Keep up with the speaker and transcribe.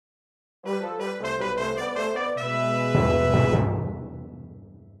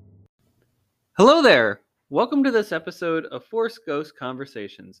Hello there! Welcome to this episode of Force Ghost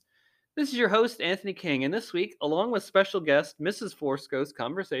Conversations. This is your host, Anthony King, and this week, along with special guest Mrs. Force Ghost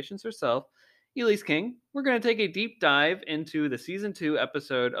Conversations herself, Elise King, we're going to take a deep dive into the Season 2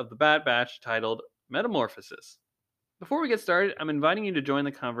 episode of The Bad Batch titled Metamorphosis. Before we get started, I'm inviting you to join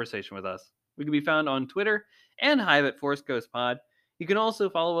the conversation with us. We can be found on Twitter and Hive at Force Ghost Pod. You can also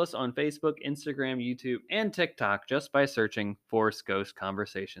follow us on Facebook, Instagram, YouTube, and TikTok just by searching Force Ghost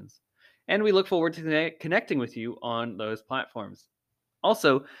Conversations. And we look forward to connecting with you on those platforms.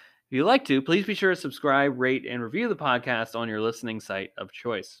 Also, if you'd like to, please be sure to subscribe, rate, and review the podcast on your listening site of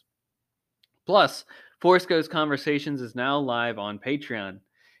choice. Plus, Force Ghost Conversations is now live on Patreon.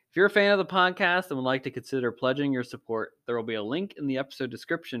 If you're a fan of the podcast and would like to consider pledging your support, there will be a link in the episode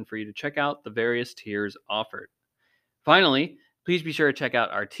description for you to check out the various tiers offered. Finally, please be sure to check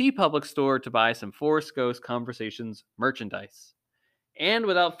out our TeePublic store to buy some Force Ghost Conversations merchandise. And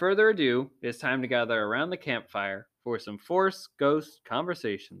without further ado, it's time to gather around the campfire for some Force Ghost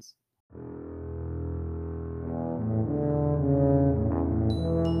Conversations.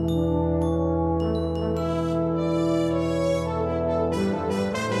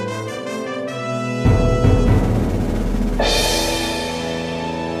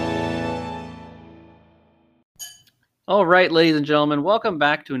 All right, ladies and gentlemen, welcome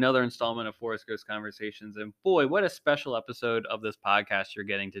back to another installment of Force Ghost Conversations. And boy, what a special episode of this podcast you're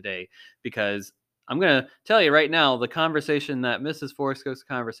getting today, because I'm going to tell you right now, the conversation that Mrs. Force Ghost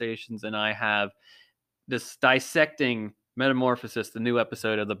Conversations and I have, this dissecting Metamorphosis, the new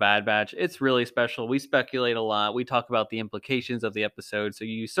episode of The Bad Batch, it's really special. We speculate a lot. We talk about the implications of the episode, so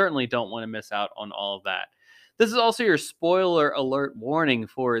you certainly don't want to miss out on all of that. This is also your spoiler alert warning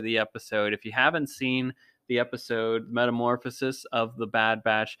for the episode. If you haven't seen the episode Metamorphosis of The Bad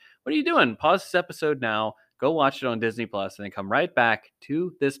Batch, what are you doing? Pause this episode now, go watch it on Disney Plus, and then come right back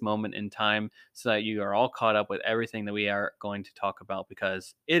to this moment in time so that you are all caught up with everything that we are going to talk about,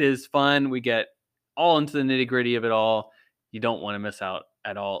 because it is fun. We get all into the nitty gritty of it all. You don't want to miss out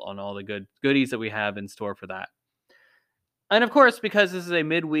at all on all the goodies that we have in store for that. And of course, because this is a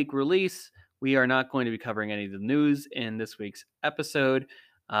midweek release, we are not going to be covering any of the news in this week's episode.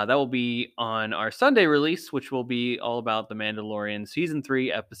 That will be on our Sunday release, which will be all about The Mandalorian Season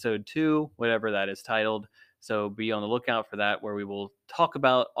 3, Episode 2, whatever that is titled. So be on the lookout for that, where we will talk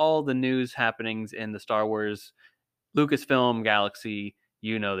about all the news happenings in the Star Wars Lucasfilm galaxy.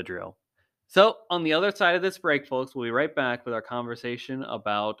 You know the drill. So on the other side of this break, folks, we'll be right back with our conversation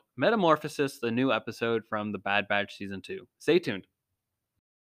about Metamorphosis, the new episode from The Bad Batch Season 2. Stay tuned.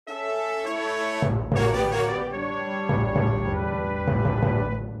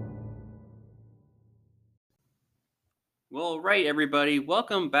 Well, right, everybody.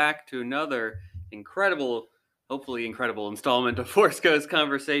 Welcome back to another hopefully incredible installment of Force Ghost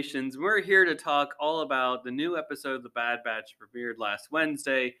Conversations. We're here to talk all about the new episode of The Bad Batch premiered last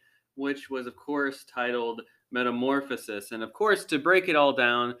Wednesday, which was, of course, titled Metamorphosis. And, of course, to break it all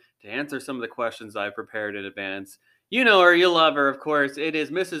down, to answer some of the questions I prepared in advance, you know her, you love her, of course. It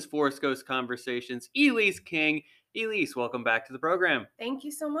is Mrs. Force Ghost Conversations, Elise King. Elise, welcome back to the program. Thank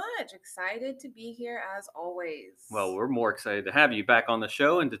you so much. Excited to be here as always. Well, we're more excited to have you back on the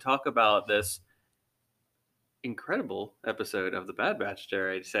show and to talk about this incredible episode of The Bad Batch,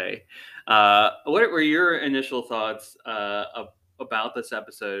 dare I say. What were your initial thoughts about this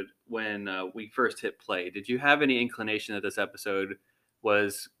episode when we first hit play? Did you have any inclination that this episode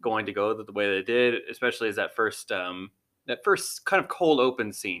was going to go the way that it did, especially as that first kind of cold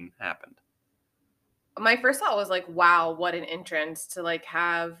open scene happened? My first thought was like, wow, what an entrance to like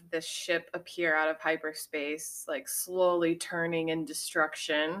have this ship appear out of hyperspace, like slowly turning in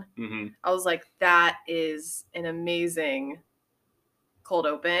destruction. Mm-hmm. I was like, that is an amazing cold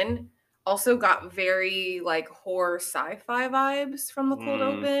open. Also got very like horror sci-fi vibes from the cold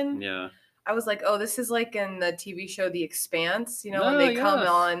open. Yeah. I was like, oh, this is like in the TV show The Expanse, when they come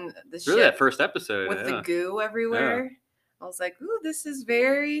on the ship. Really, that first episode. With the goo everywhere. Yeah. I was like, ooh, this is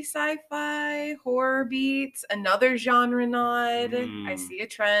very sci-fi, horror beats, another genre nod. I see a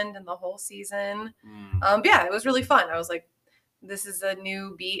trend in the whole season. Yeah, it was really fun. I was like, this is a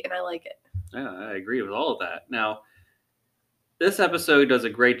new beat, and I like it. Yeah, I agree with all of that. Now, this episode does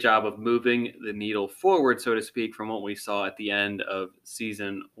a great job of moving the needle forward, so to speak, from what we saw at the end of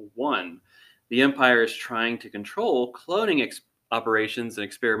Season 1. The Empire is trying to control cloning operations and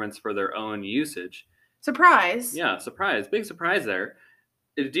experiments for their own usage. Surprise. Yeah, surprise. Big surprise there.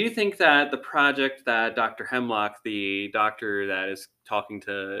 Do you think that the project that Dr. Hemlock, the doctor that is talking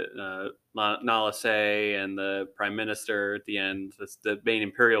to Nala Se and the Prime Minister at the end, the main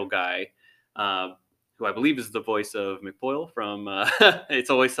Imperial guy, who I believe is the voice of McBoyle from It's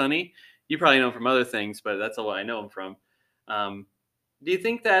Always Sunny. You probably know him from other things, but that's all I know him from. Do you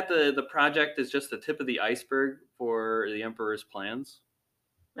think that the project is just the tip of the iceberg for the Emperor's plans?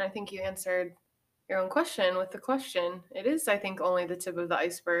 I think you answered your own question with the question. It is, I think, only the tip of the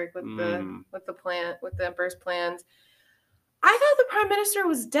iceberg with the Emperor's plans. I thought the Prime Minister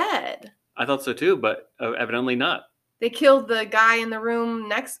was dead. I thought so too, but evidently not. They killed the guy in the room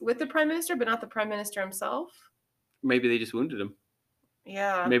next with the Prime Minister, but not the Prime Minister himself. Maybe they just wounded him.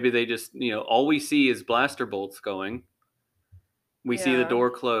 Yeah. Maybe they just, all we see is blaster bolts going. We see the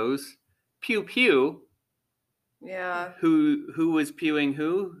door close. Pew pew. Yeah. Who was pewing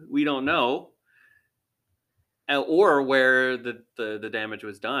who? We don't know. Or where the damage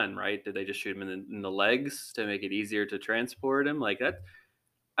was done, right? Did they just shoot him in the legs to make it easier to transport him? Like that.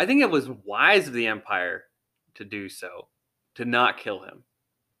 I think it was wise of the Empire to do so, to not kill him.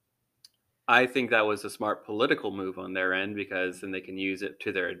 I think that was a smart political move on their end because then they can use it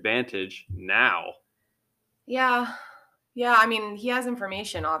to their advantage now. Yeah. Yeah, I mean, he has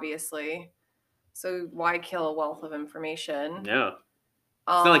information, obviously. So why kill a wealth of information? Yeah.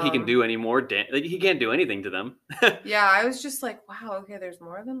 It's not like he can do any more like he can't do anything to them. Yeah, I was just like, wow, okay, there's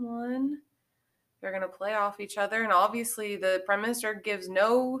more than one. They're going to play off each other. And obviously the Prime Minister gives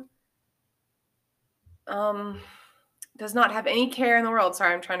does not have any care in the world.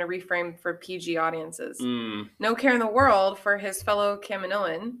 Sorry, I'm trying to reframe for PG audiences. No care in the world for his fellow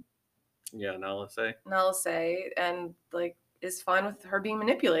Kaminoan. Yeah, Nalase, and like is fine with her being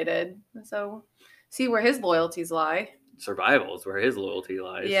manipulated. So see where his loyalties lie. Survival is where his loyalty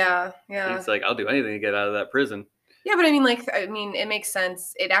lies. Yeah. It's like, I'll do anything to get out of that prison. Yeah, but I mean, it makes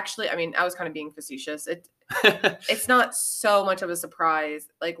sense. It actually, I was kind of being facetious. It's not so much of a surprise.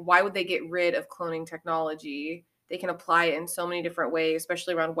 Like, why would they get rid of cloning technology? They can apply it in so many different ways,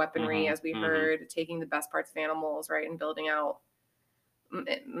 especially around weaponry, as we heard, taking the best parts of animals, right, and building out,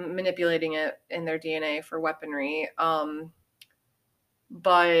 manipulating it in their DNA for weaponry.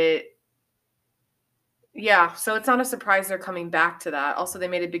 But yeah, so it's not a surprise they're coming back to that. Also, they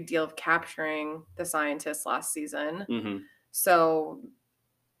made a big deal of capturing the scientists last season. So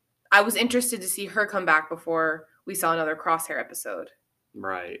I was interested to see her come back before we saw another Crosshair episode.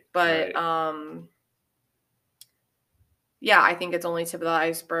 Right. But yeah, I think it's only tip of the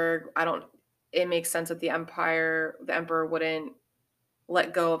iceberg. It makes sense that the Emperor wouldn't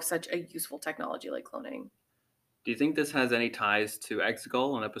let go of such a useful technology like cloning. Do you think this has any ties to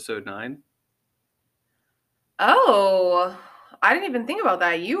Exegol in episode 9? Oh, I didn't even think about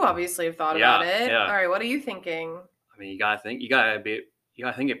that. You obviously have thought about it. Yeah. All right, what are you thinking? I mean, you gotta think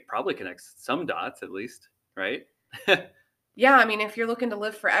it probably connects some dots at least, right? Yeah, I mean, if you're looking to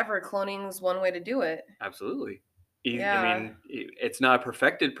live forever, cloning is one way to do it. Absolutely. Yeah. I mean, it's not a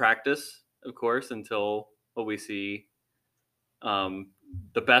perfected practice, of course, until what we see,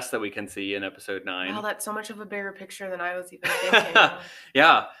 the best that we can see in episode 9. Wow, that's so much of a bigger picture than I was even thinking.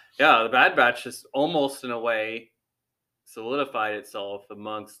 Yeah, the Bad Batch just almost in a way solidified itself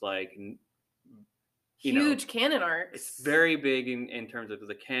amongst like huge canon arcs. It's very big in terms of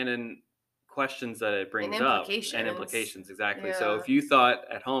the canon questions that it brings up and implications. Exactly. Yeah. So if you thought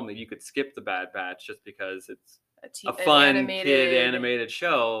at home that you could skip the Bad Batch just because it's a fun kid animated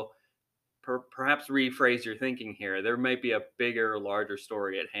show, perhaps rephrase your thinking here. There might be a bigger, larger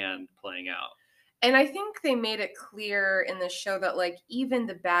story at hand playing out. And I think they made it clear in the show that like even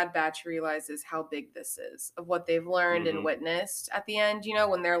the Bad Batch realizes how big this is of what they've learned and witnessed at the end,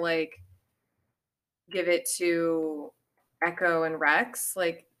 when they're like, give it to Echo and Rex,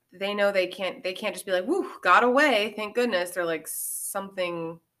 like they know they can't just be like, woo, got away, thank goodness. They're like,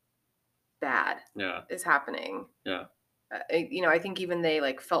 something bad is happening. Yeah. I think even they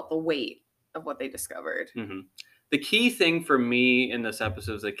like felt the weight of what they discovered. The key thing for me in this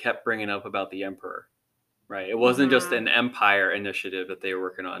episode is they kept bringing up about the Emperor, right? It wasn't just an Empire initiative that they were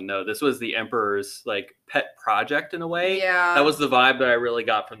working on. No, this was the Emperor's like pet project in a way. Yeah. That was the vibe that I really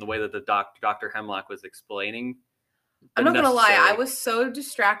got from the way that the Dr. Hemlock was explaining. I'm not going to lie. I was so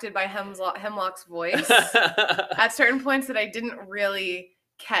distracted by Hemlock's voice at certain points that I didn't really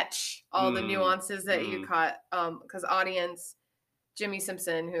catch all the nuances that you caught. Because audience, Jimmy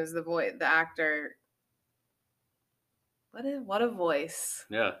Simpson, who's the actor, what a voice.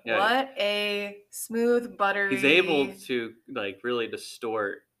 Yeah. What a smooth, buttery. He's able to like really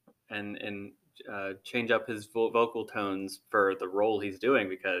distort and change up his vocal tones for the role he's doing,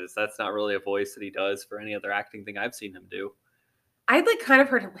 because that's not really a voice that he does for any other acting thing I've seen him do. I'd like kind of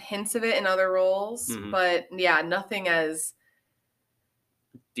heard hints of it in other roles, but yeah, nothing as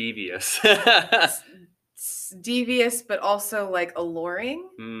devious. devious, but also like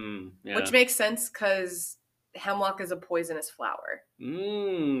alluring, Yeah. which makes sense because hemlock is a poisonous flower.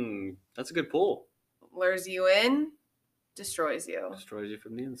 That's a good pull. Lures you in, destroys you. Destroys you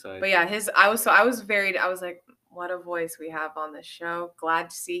from the inside. But yeah, I was like, what a voice we have on this show. Glad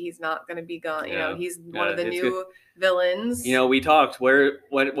to see he's not going to be gone. Yeah. You know, he's one of the new villains. You know, we talked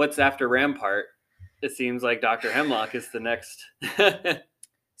what's after Rampart. It seems like Dr. Hemlock is the next.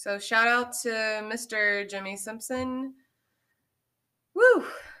 So shout out to Mr. Jimmy Simpson. Woo!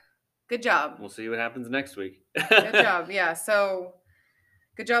 Good job. We'll see what happens next week. Good job. Yeah. So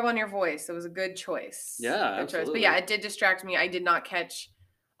good job on your voice. It was a good choice. Yeah, good absolutely. choice. But yeah, it did distract me. I did not catch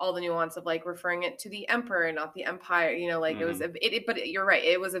all the nuance of like referring it to the emperor, not the empire. You know, like it was but you're right.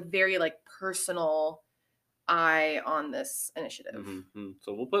 It was a very like personal eye on this initiative.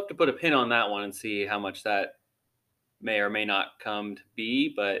 So we'll have to put a pin on that one and see how much that may or may not come to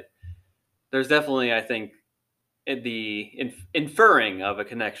be. But there's definitely, I think, the inferring of a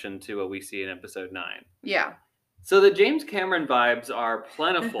connection to what we see in episode 9. Yeah. So the James Cameron vibes are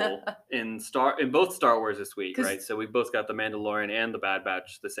plentiful in both Star Wars this week, right? So we both got The Mandalorian and The Bad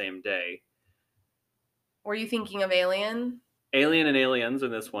Batch the same day. Were you thinking of Alien? Alien and Aliens in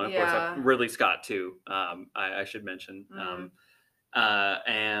this one, of course. Ridley Scott too. I should mention,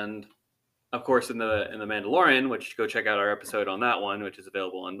 and of course in the Mandalorian, which go check out our episode on that one, which is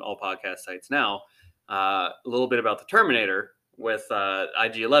available on all podcast sites now. A little bit about the Terminator with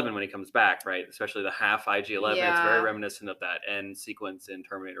IG-11 when he comes back, right? Especially the half IG-11. Yeah. It's very reminiscent of that end sequence in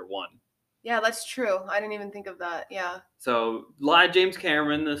Terminator 1. Yeah, that's true. I didn't even think of that. Yeah. So a lot of James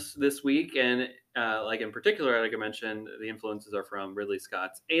Cameron this week, and like in particular, like I mentioned, the influences are from Ridley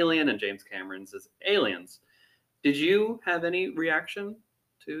Scott's Alien and James Cameron's Aliens. Did you have any reaction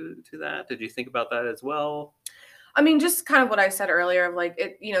to that? Did you think about that as well? I mean, just kind of what I said earlier of like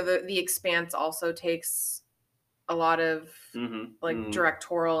it, you know, the Expanse also takes a lot of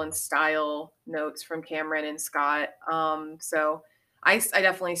directorial and style notes from Cameron and Scott. So I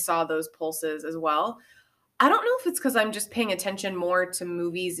definitely saw those pulses as well. I don't know if it's because I'm just paying attention more to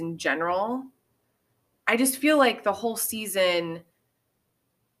movies in general. I just feel like the whole season,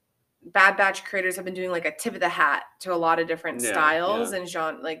 Bad Batch creators have been doing like a tip of the hat to a lot of different styles and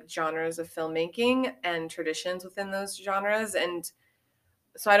genres of filmmaking and traditions within those genres. And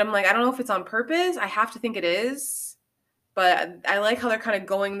so I'm like, I don't know if it's on purpose. I have to think it is. But I like how they're kind of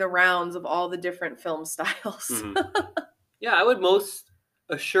going the rounds of all the different film styles. Yeah, I would most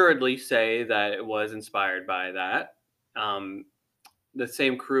assuredly say that it was inspired by that. The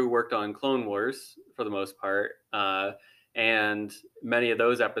same crew worked on Clone Wars for the most part. And many of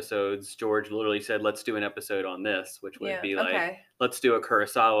those episodes, George literally said, let's do an episode on this, which would be like, let's do a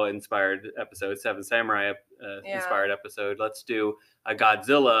Kurosawa-inspired episode, Seven Samurai inspired episode. Let's do a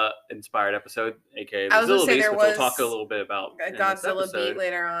Godzilla-inspired episode, aka the Zilla Beast, which we'll talk a little bit about. A Godzilla beat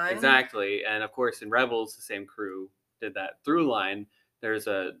later on. Exactly. And of course, in Rebels, the same crew did that through line. There's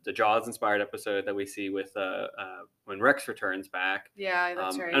the Jaws-inspired episode that we see with when Rex returns back. Yeah,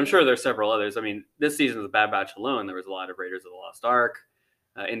 that's right. I'm sure there's several others. I mean, this season of The Bad Batch alone, there was a lot of Raiders of the Lost Ark,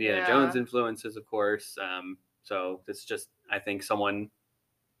 Indiana Jones influences, of course. So it's just, I think someone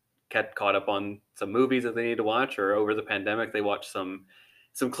got caught up on some movies that they need to watch, or over the pandemic, they watched some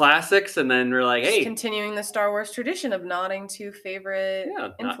classics, and then we're like, hey, just continuing the Star Wars tradition of nodding to favorite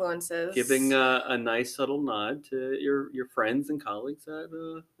influences, giving a nice subtle nod to your friends and colleagues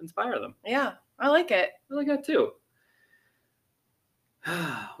that inspire them. Yeah, I like it. I like that too.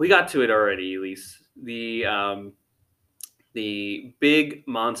 We got to it already, Elise. The big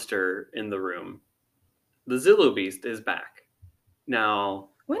monster in the room, the Zillo Beast, is back. Now,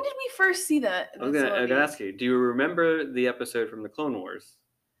 when did we first see that? I'm gonna ask you, do you remember the episode from the Clone Wars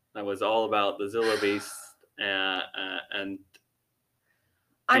that was all about the Zillo Beast? And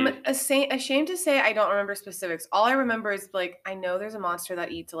I'm ashamed to say I don't remember specifics. All I remember is like, I know there's a monster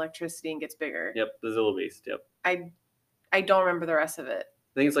that eats electricity and gets bigger. Yep, the Zillo Beast. Yep. I don't remember the rest of it.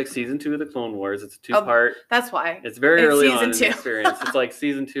 I think it's like season 2 of the Clone Wars. It's a 2-part. That's why. It's very early on in the experience. It's like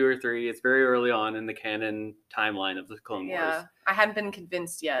season 2 or 3. It's very early on in the canon timeline of the Clone Wars. Yeah, I hadn't been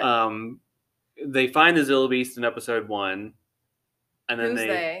convinced yet. They find the Zillo Beast in episode 1. And then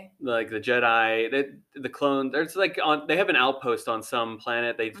they? Like the Jedi, the clone, there's like they have an outpost on some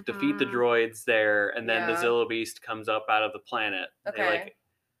planet. They defeat the droids there, and then the Zillo Beast comes up out of the planet. Okay.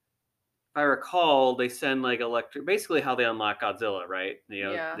 If I recall, they send like basically how they unlock Godzilla, right?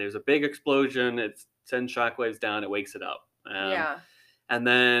 There's a big explosion. It sends shockwaves down. It wakes it up. And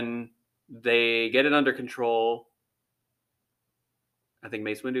then they get it under control. I think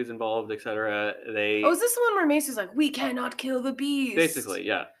Mace Windu's involved, etc. is this the one where Mace is like, we cannot kill the beast? Basically,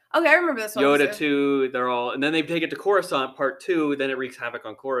 yeah. Okay, I remember this one. Yoda 2, they're all, and then they take it to Coruscant Part 2, then it wreaks havoc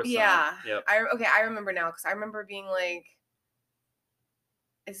on Coruscant. Yeah. Yep. I remember now because I remember being like,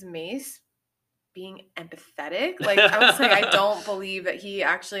 is Mace being empathetic? Like, I was like, I don't believe that he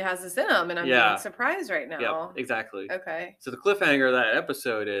actually has this in him, and I'm being surprised right now. Yep, exactly. Okay. So the cliffhanger of that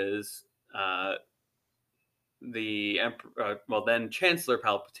episode is the Emperor, then Chancellor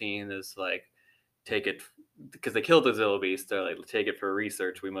Palpatine is like, take it, because they killed the Zillo Beast. They're like, take it for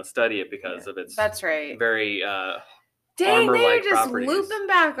research. We must study it because of its very Dang, armor-like they're just properties. Looping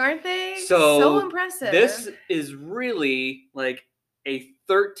back, aren't they? So impressive. This is really like a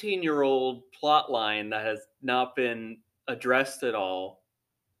 13-year-old plot line that has not been addressed at all.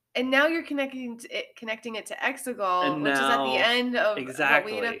 And now you're connecting it to Exegol, which is at the end of what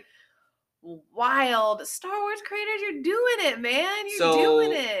we know. Wild. Star Wars creators, you're doing it, man. You're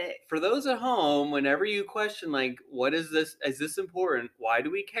doing it. For those at home, whenever you question, like, what is this? Is this important? Why do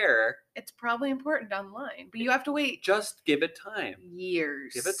we care? It's probably important online, but you have to wait. Just give it time.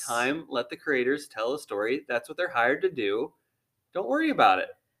 Years. Give it time. Let the creators tell a story. That's what they're hired to do. Don't worry about it.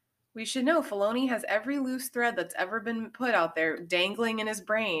 We should know Filoni has every loose thread that's ever been put out there dangling in his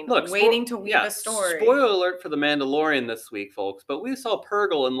brain, Look, waiting to weave a story. Spoiler alert for The Mandalorian this week, folks, but we saw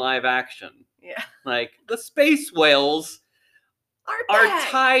Purrgil in live action. Yeah. Like, the space whales are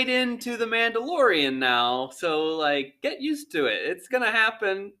tied into The Mandalorian now, so, like, get used to it. It's gonna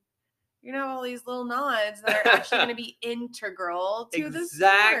happen. You know, all these little nods that are actually going to be integral to the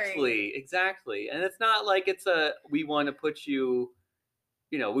story. Exactly. And it's not like it's we want to put you,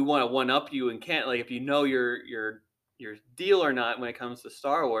 we want to one-up you and can't, like, if you know your deal or not when it comes to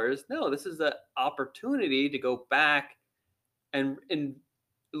Star Wars. No, this is an opportunity to go back and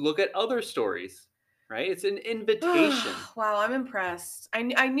look at other stories, right? It's an invitation. Wow, I'm impressed.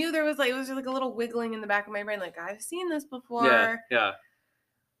 I knew there was like, it was like a little wiggling in the back of my brain, like, I've seen this before. Yeah.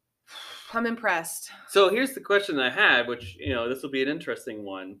 I'm impressed. So here's the question I had, which, this will be an interesting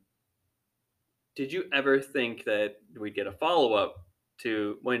one. Did you ever think that we'd get a follow-up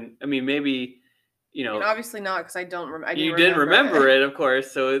to when, maybe, obviously not, because I don't remember. You didn't remember it, of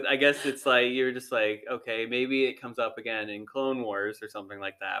course. So I guess it's like, you're just like, okay, maybe it comes up again in Clone Wars or something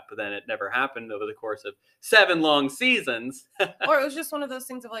like that. But then it never happened over the course of 7 long seasons. Or it was just one of those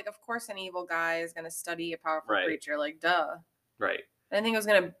things of like, of course an evil guy is going to study a powerful creature. Like, duh. Right. I think it was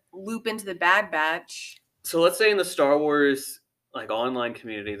going to loop into the Bad Batch. So let's say in the Star Wars, like, online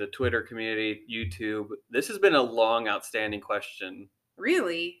community, the Twitter community, YouTube, this has been a long, outstanding question.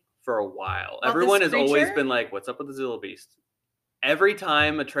 Really? For a while. Everyone has always been like, what's up with the Zillo Beast? Every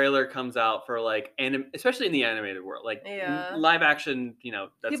time a trailer comes out for, like, especially in the animated world, like, live action,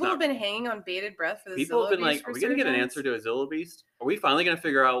 that's people have been hanging on bated breath for the Zillo Beast. People have been like, are we going to get an answer to a Zillo Beast? Are we finally going to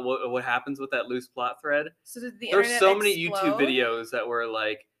figure out what happens with that loose plot thread? So did the There's so many YouTube videos that were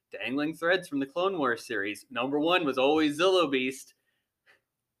like, dangling threads from the Clone Wars series. Number 1 was always Zillo Beast.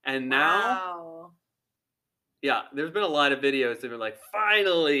 And now, yeah, there's been a lot of videos that are like,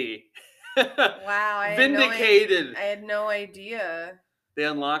 finally. Wow, vindicated. I had no idea. They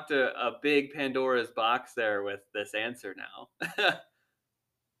unlocked a big Pandora's box there with this answer now.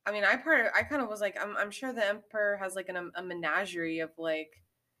 I mean, I kind of was like, I'm sure the Emperor has like a menagerie of like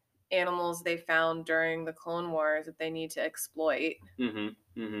animals they found during the Clone Wars that they need to exploit.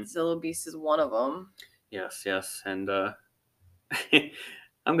 Zillo Beast is one of them. Yes, and I'm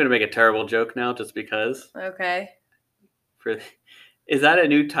gonna make a terrible joke now, just because. Okay. Is that a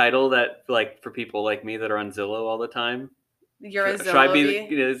new title that, like, for people like me that are on Zillow all the time? You're a Zillo. Should I be?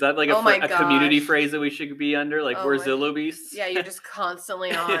 Is that like a community phrase that we should be under? Like, we're Zillo Beasts. Yeah, you're just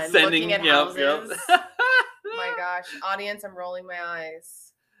constantly on looking at houses. My gosh, audience, I'm rolling my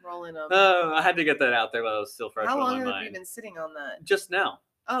eyes, rolling them. Oh, I had to get that out there while I was still fresh on my mind. How long have you been sitting on that? Just now.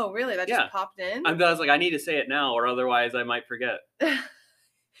 Oh, really? That just popped in? I was like, I need to say it now, or otherwise I might forget.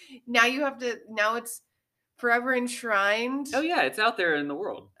 Now you have to. Now it's forever enshrined. Oh yeah, it's out there in the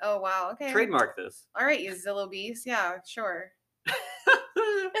world. Oh wow, okay. Trademark this. All right, you Zillo Beast. Yeah, sure.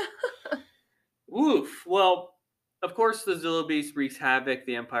 Oof. Well, of course the Zillo Beast wreaks havoc.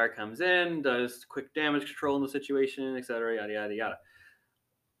 The Empire comes in, does quick damage control in the situation, etc. Yada yada yada.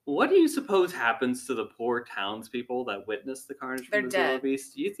 What do you suppose happens to the poor townspeople that witnessed the carnage from the Zillo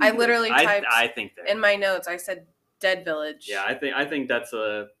Beast? I literally typed. I think in my notes. I said dead village. Yeah, I think that's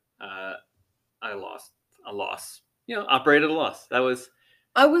a loss. Operated a loss. That was.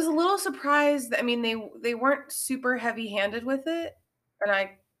 I was a little surprised. I mean, they weren't super heavy-handed with it, and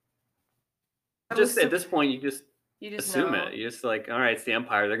at this point, you just You just assume know. it. You just like, all right, it's the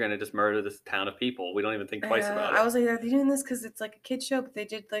Empire. They're going to just murder this town of people. We don't even think twice about it. I was like, are they doing this because it's like a kid show? But they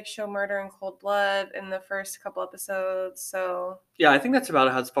did like show murder in cold blood in the first couple episodes. So yeah, I think that's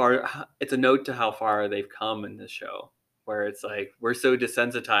about how far. It's a note to how far they've come in this show, where it's like we're so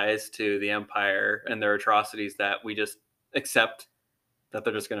desensitized to the Empire and their atrocities that we just accept that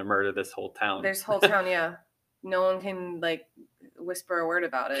they're just going to murder this whole town. This whole town, yeah. No one can like whisper a word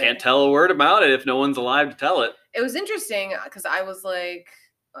about it. Can't tell a word about it if no one's alive to tell it. It was interesting because I was like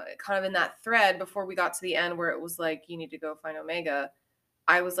kind of in that thread before we got to the end where it was like, you need to go find Omega.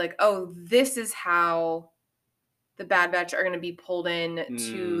 I was like, oh, this is how the Bad Batch are going to be pulled in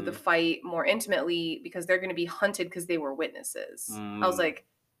to the fight more intimately because they're going to be hunted because they were witnesses. I was like,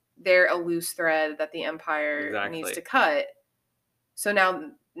 they're a loose thread that the Empire needs to cut. So now,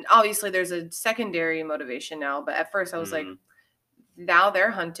 obviously, there's a secondary motivation now, but at first I was like, now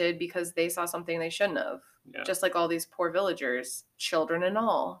they're hunted because they saw something they shouldn't have. Yeah. Just like all these poor villagers, children and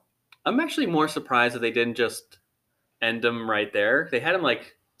all. I'm actually more surprised that they didn't just end them right there. They had him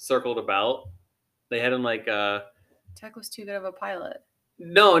like circled about. They had him like Tech was too good of a pilot.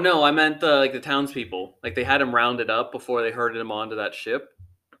 No, I meant like the townspeople. Like they had him rounded up before they herded him onto that ship.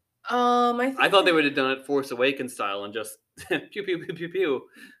 I thought they would have done it Force Awakens style and just pew pew pew pew pew.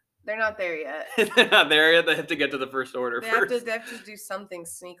 They're not there yet. They're not there yet. They have to get to the First Order first. They have to do something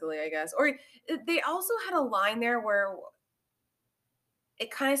sneakily, I guess. Or they also had a line there where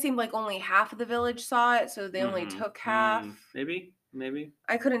it kind of seemed like only half of the village saw it, so they only took half. Maybe.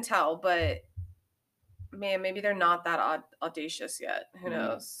 I couldn't tell, but man, maybe they're not that audacious yet. Who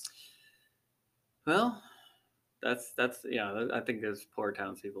knows? Well, that's yeah. I think there's poor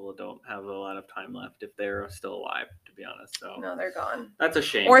townspeople that don't have a lot of time left if they're still alive. To be honest, so no, they're gone. That's a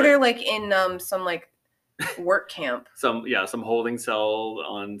shame. Or they're like in some like work camp. some holding cell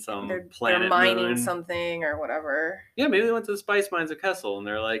on some planet. They're mining moon. Something or whatever. Yeah, maybe they went to the spice mines of Kessel and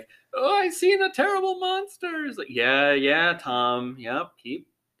they're like, "Oh, I seen the terrible monsters." Like, yeah, Tom. Yep, keep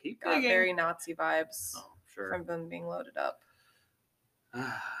got digging. Very Nazi vibes. Oh, sure. From them being loaded up.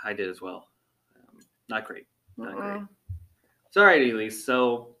 I did as well. Not great. Not great. It's all right, Elise.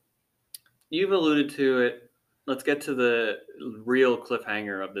 So you've alluded to it. Let's get to the real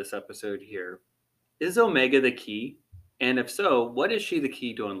cliffhanger of this episode here. Is Omega the key? And if so, what is she the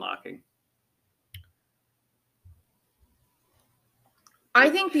key to unlocking? I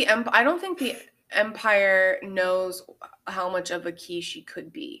don't think the Empire knows how much of a key she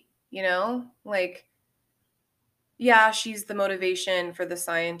could be. You know? Like, yeah, she's the motivation for the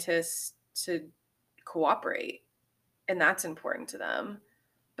scientists to cooperate. And that's important to them.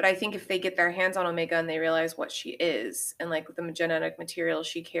 But I think if they get their hands on Omega and they realize what she is and like the genetic material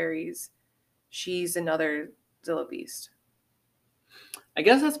she carries, she's another Zilla Beast. I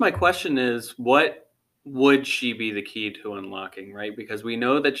guess that's my question is, what would she be the key to unlocking, right? Because we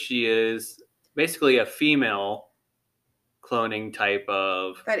know that she is basically a female cloning type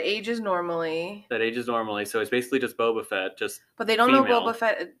of... That ages normally. So it's basically just Boba Fett, But they don't know Boba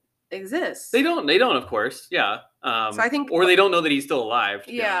Fett exists. They don't, of course, yeah. So I think... Or they don't know that he's still alive,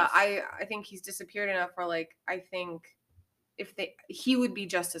 yeah, I think he's disappeared enough where, like, I think... he would be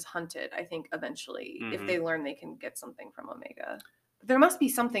just as hunted, I think, eventually, if they learn they can get something from Omega. But there must be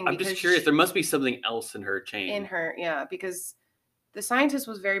something. I'm just curious. There must be something else in her chain. Yeah, because the scientist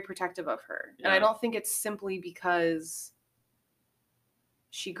was very protective of her. Yeah. And I don't think it's simply because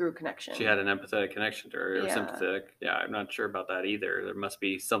she grew connection. She had an empathetic connection to her, or sympathetic. Yeah, I'm not sure about that either. There must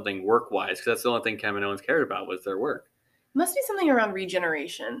be something work-wise, because that's the only thing Kaminoans cared about was their work. It must be something around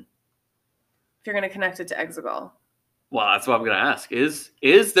regeneration, if you're going to connect it to Exegol. Well, that's what I'm going to ask.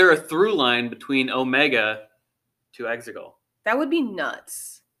 Is there a through line between Omega to Exegol? That would be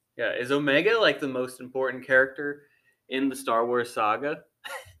nuts. Yeah, is Omega like the most important character in the Star Wars saga?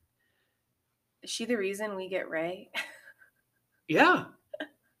 Is she the reason we get Rey? Yeah.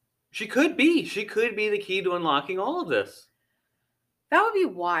 She could be. She could be the key to unlocking all of this. That would be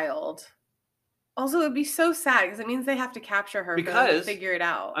wild. Also, it would be so sad because it means they have to capture her for them to figure it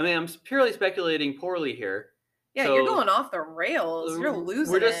out. I mean, I'm purely speculating poorly here. Yeah, so, you're going off the rails. You're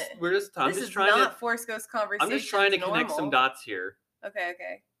losing it. I'm just trying not Force Ghost conversation. I'm just trying to connect some dots here. Okay.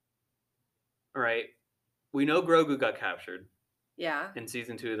 All right. We know Grogu got captured. Yeah. In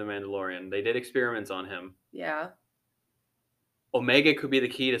season 2 of The Mandalorian. They did experiments on him. Yeah. Omega could be the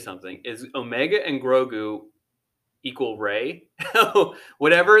key to something. Is Omega and Grogu equal Rey?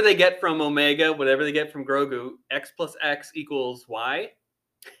 Whatever they get from Omega, whatever they get from Grogu, X plus X equals Y?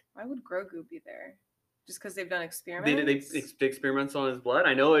 Why would Grogu be there? Just because they've done experiments? They did experiments on his blood.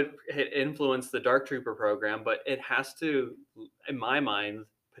 I know it influenced the Dark Trooper program, but it has to, in my mind,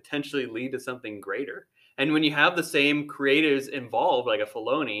 potentially lead to something greater. And when you have the same creators involved, like a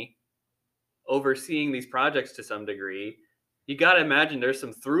Filoni, overseeing these projects to some degree, you got to imagine there's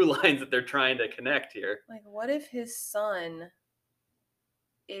some through lines that they're trying to connect here. Like, what if his son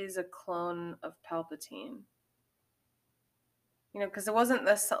is a clone of Palpatine? You know, because it wasn't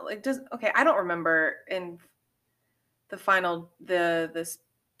the son. Like, I don't remember in the final the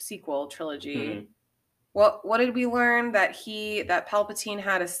sequel trilogy. Mm-hmm. What did we learn? That Palpatine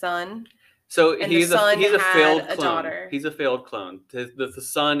had a son. So he's a failed clone. Daughter. He's a failed clone. The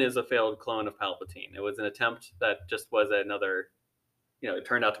son is a failed clone of Palpatine. It was an attempt that just was another, it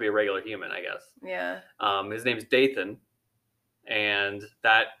turned out to be a regular human, I guess. Yeah. His name's Dathan, and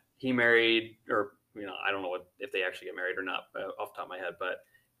that he married, or I don't know if they actually get married or not off the top of my head, but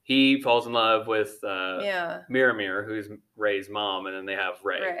he falls in love with Miramir, who's Rey's mom, and then they have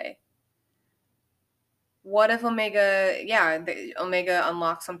Rey. What if Omega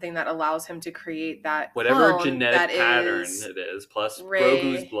unlocks something that allows him to create that whatever genetic pattern it is, plus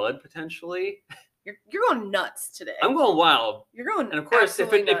Grogu's blood potentially? You're going nuts today. I'm going wild. You're going, and of course,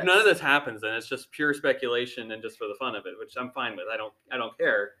 if none of this happens, then it's just pure speculation and just for the fun of it, which I'm fine with. I don't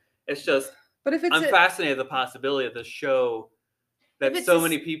care. It's just, but if I'm fascinated with the possibility of this show that so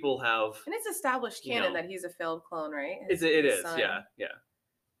many people have, and it's established canon that he's a failed clone, right? It is, yeah.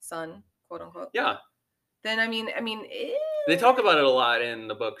 Son, quote unquote. Yeah. Then they talk about it a lot in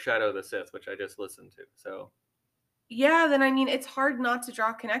the book Shadow of the Sith, which I just listened to. So yeah, then it's hard not to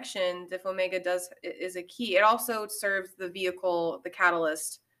draw connections if Omega is a key. It also serves the vehicle, the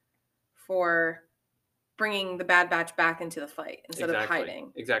catalyst for bringing the Bad Batch back into the fight instead of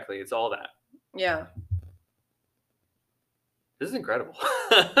hiding. Exactly, it's all that. Yeah. This is incredible.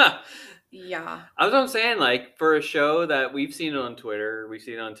 Yeah. That's what I'm saying. Like, for a show that we've seen on Twitter, we've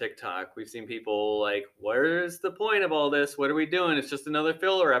seen it on TikTok, we've seen people like, where's the point of all this? What are we doing? It's just another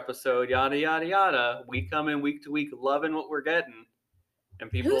filler episode, yada, yada, yada. We come in week to week loving what we're getting.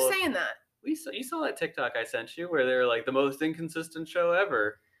 And people... Who's saying that? You saw that TikTok I sent you where they're like, the most inconsistent show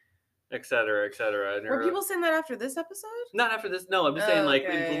ever, et cetera, et cetera. And were people saying that after this episode? Not after this. No, I'm just saying like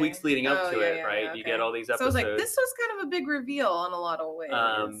in the weeks leading up to it, right? Okay. You get all these episodes. So I was like, this was kind of a big reveal in a lot of ways.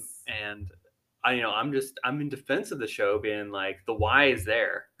 And I'm in defense of the show being like, the why is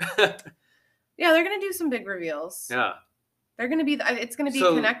there. Yeah, they're going to do some big reveals. Yeah. They're going to be, it's going to be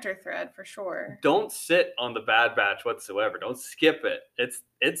a connector thread for sure. Don't sit on the Bad Batch whatsoever. Don't skip it.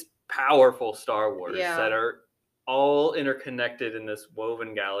 It's powerful Star Wars that are all interconnected in this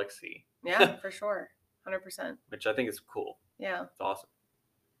woven galaxy. Yeah, for sure. 100%. Which I think is cool. Yeah. It's awesome.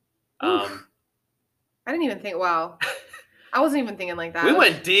 I didn't even think, wow. I wasn't even thinking like that. We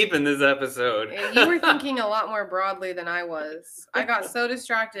went deep in this episode. You were thinking a lot more broadly than I was. I got so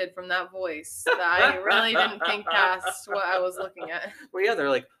distracted from that voice that I really didn't think past what I was looking at. Well, yeah, they're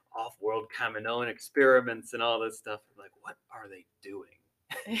like off-world Kaminoan experiments and all this stuff. I'm like, what are they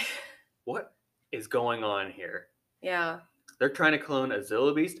doing? What is going on here? Yeah. They're trying to clone a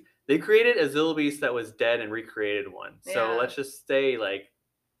Zillobeast. They created a Zillobeast that was dead and recreated one. So let's just say like...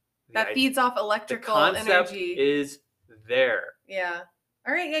 That feeds off electrical energy. The concept is there. Yeah.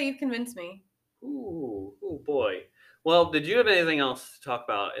 All right. Yeah, you've convinced me. Ooh, boy. Well, did you have anything else to talk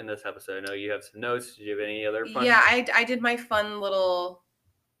about in this episode? I know you have some notes. Did you have any other fun? Yeah, I did my fun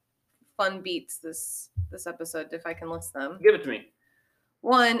beats this episode, if I can list them. Give it to me.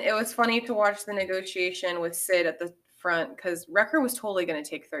 One, it was funny to watch the negotiation with Sid at the front because Wrecker was totally going to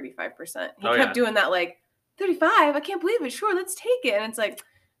take 35%. He kept doing that like, 35? I can't believe it. Sure, let's take it. And it's like,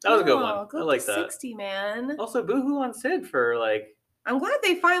 that was a good one. I like that. 60, man. Also, boohoo on Sid for like... I'm glad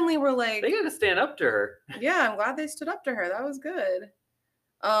they finally were like... They got to stand up to her. Yeah, I'm glad they stood up to her. That was good.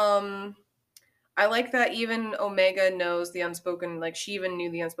 I like that even Omega knows the unspoken... Like, she even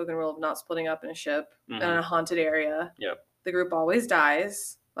knew the unspoken rule of not splitting up in a ship in a haunted area. Yep. The group always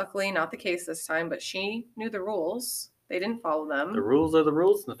dies. Luckily, not the case this time, but she knew the rules. They didn't follow them. The rules are the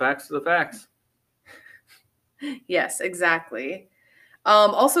rules, and the facts are the facts. Yes, exactly.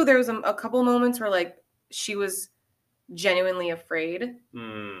 Also, there was a couple moments where, like, she was genuinely afraid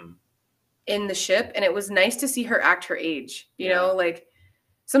in the ship, and it was nice to see her act her age. You know, like,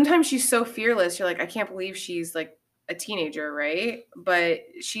 sometimes she's so fearless. You're like, I can't believe she's, like, a teenager, right? But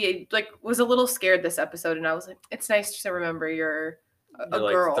she, like, was a little scared this episode, and I was like, it's nice to remember you're a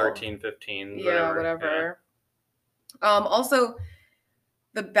girl. 13, 15, whatever. Yeah. Also...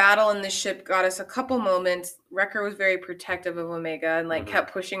 The battle in the ship got us a couple moments. Wrecker was very protective of Omega and like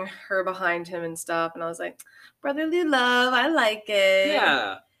kept pushing her behind him and stuff. And I was like, brotherly love, I like it.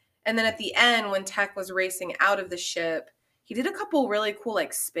 Yeah. And then at the end, when Tech was racing out of the ship, he did a couple really cool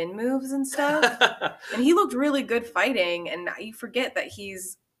like spin moves and stuff. And he looked really good fighting. And you forget that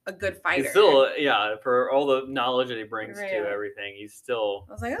he's a good fighter. He's still, for all the knowledge that he brings to everything, he's still...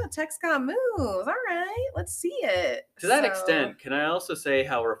 I was like, oh, Tech's got moves. All right, let's see it. To that extent, can I also say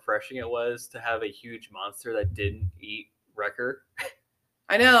how refreshing it was to have a huge monster that didn't eat Wrecker?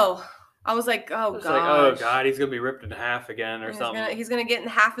 I know. I was like, oh, God. Like, oh, God, he's going to be ripped in half again or something. He's going to get in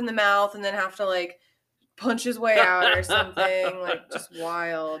half in the mouth and then have to, like, punch his way out or something. Like, just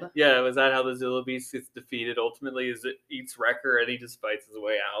wild. Yeah, was that how the Zilla Beast gets defeated ultimately? Is it eats Wrecker and he just fights his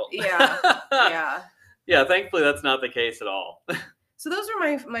way out? Yeah. Yeah, thankfully that's not the case at all. So those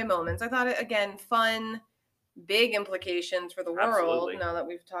were my moments. I thought it, again, fun, big implications for the world now that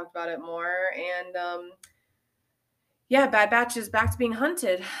we've talked about it more. And, Bad Batch is back to being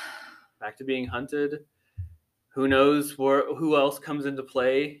hunted. Back to being hunted. Who knows who else comes into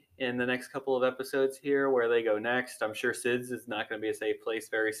play in the next couple of episodes here, where they go next. I'm sure Sid's is not going to be a safe place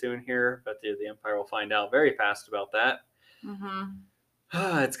very soon here, but the Empire will find out very fast about that.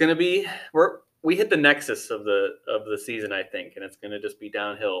 Mm-hmm. It's going to be... We hit the nexus of the season, I think, and it's going to just be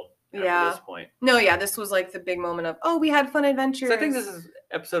downhill after this point. No, this was like the big moment of, we had fun adventures. So I think this is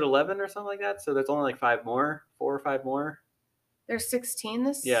episode 11 or something like that, so there's only like 4 or 5 more. There's 16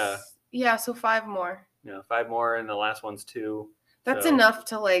 this? Yeah. Yeah, so 5 more. 5 more, and the last one's 2. That's enough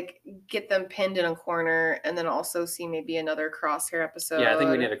to, like, get them pinned in a corner and then also see maybe another Crosshair episode. Yeah, I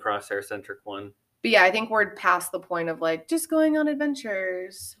think we need a Crosshair-centric one. But yeah, I think we're past the point of, like, just going on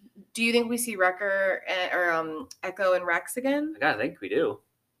adventures. Do you think we see Wrecker or Echo and Rex again? I gotta think we do.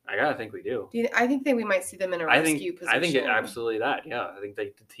 I think that we might see them in a rescue position. I think absolutely that, yeah. I think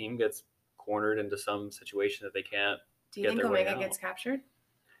the team gets cornered into some situation that they can't. Do you think Omega gets captured?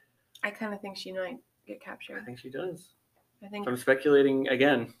 I kind of think she might get captured. I think she does. If I'm speculating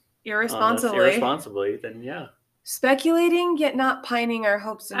again. Irresponsibly, then yeah. Speculating, yet not pining our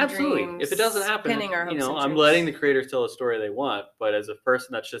hopes and dreams. If it doesn't happen, pinning our hopes and I'm dreams. letting the creators tell the story they want, but as a person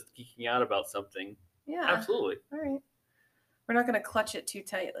that's just geeking out about something, absolutely. All right. We're not going to clutch it too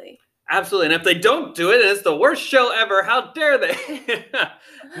tightly. Absolutely. And if they don't do it, it's the worst show ever. How dare they?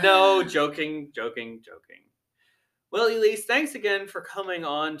 No, joking. Well, Elise, thanks again for coming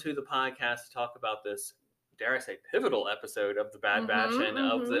on to the podcast to talk about this, dare I say, pivotal episode of the Bad Batch and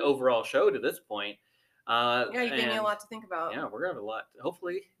of the overall show to this point. You gave me a lot to think about. Yeah, we're going to have a lot.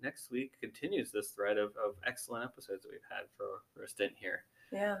 Hopefully next week continues this thread of excellent episodes that we've had for a stint here.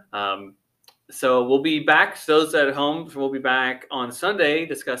 Yeah. So we'll be back. Those at home, we'll be back on Sunday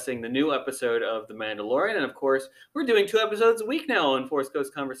discussing the new episode of The Mandalorian. And of course, we're doing 2 episodes a week now on Force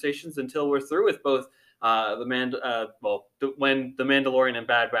Ghost Conversations until we're through with both when The Mandalorian and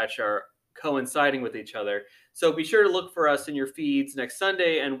Bad Batch are coinciding with each other. So be sure to look for us in your feeds next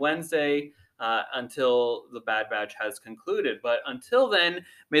Sunday and Wednesday until the Bad Batch has concluded. But until then,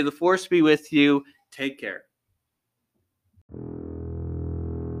 may the Force be with you. Take care.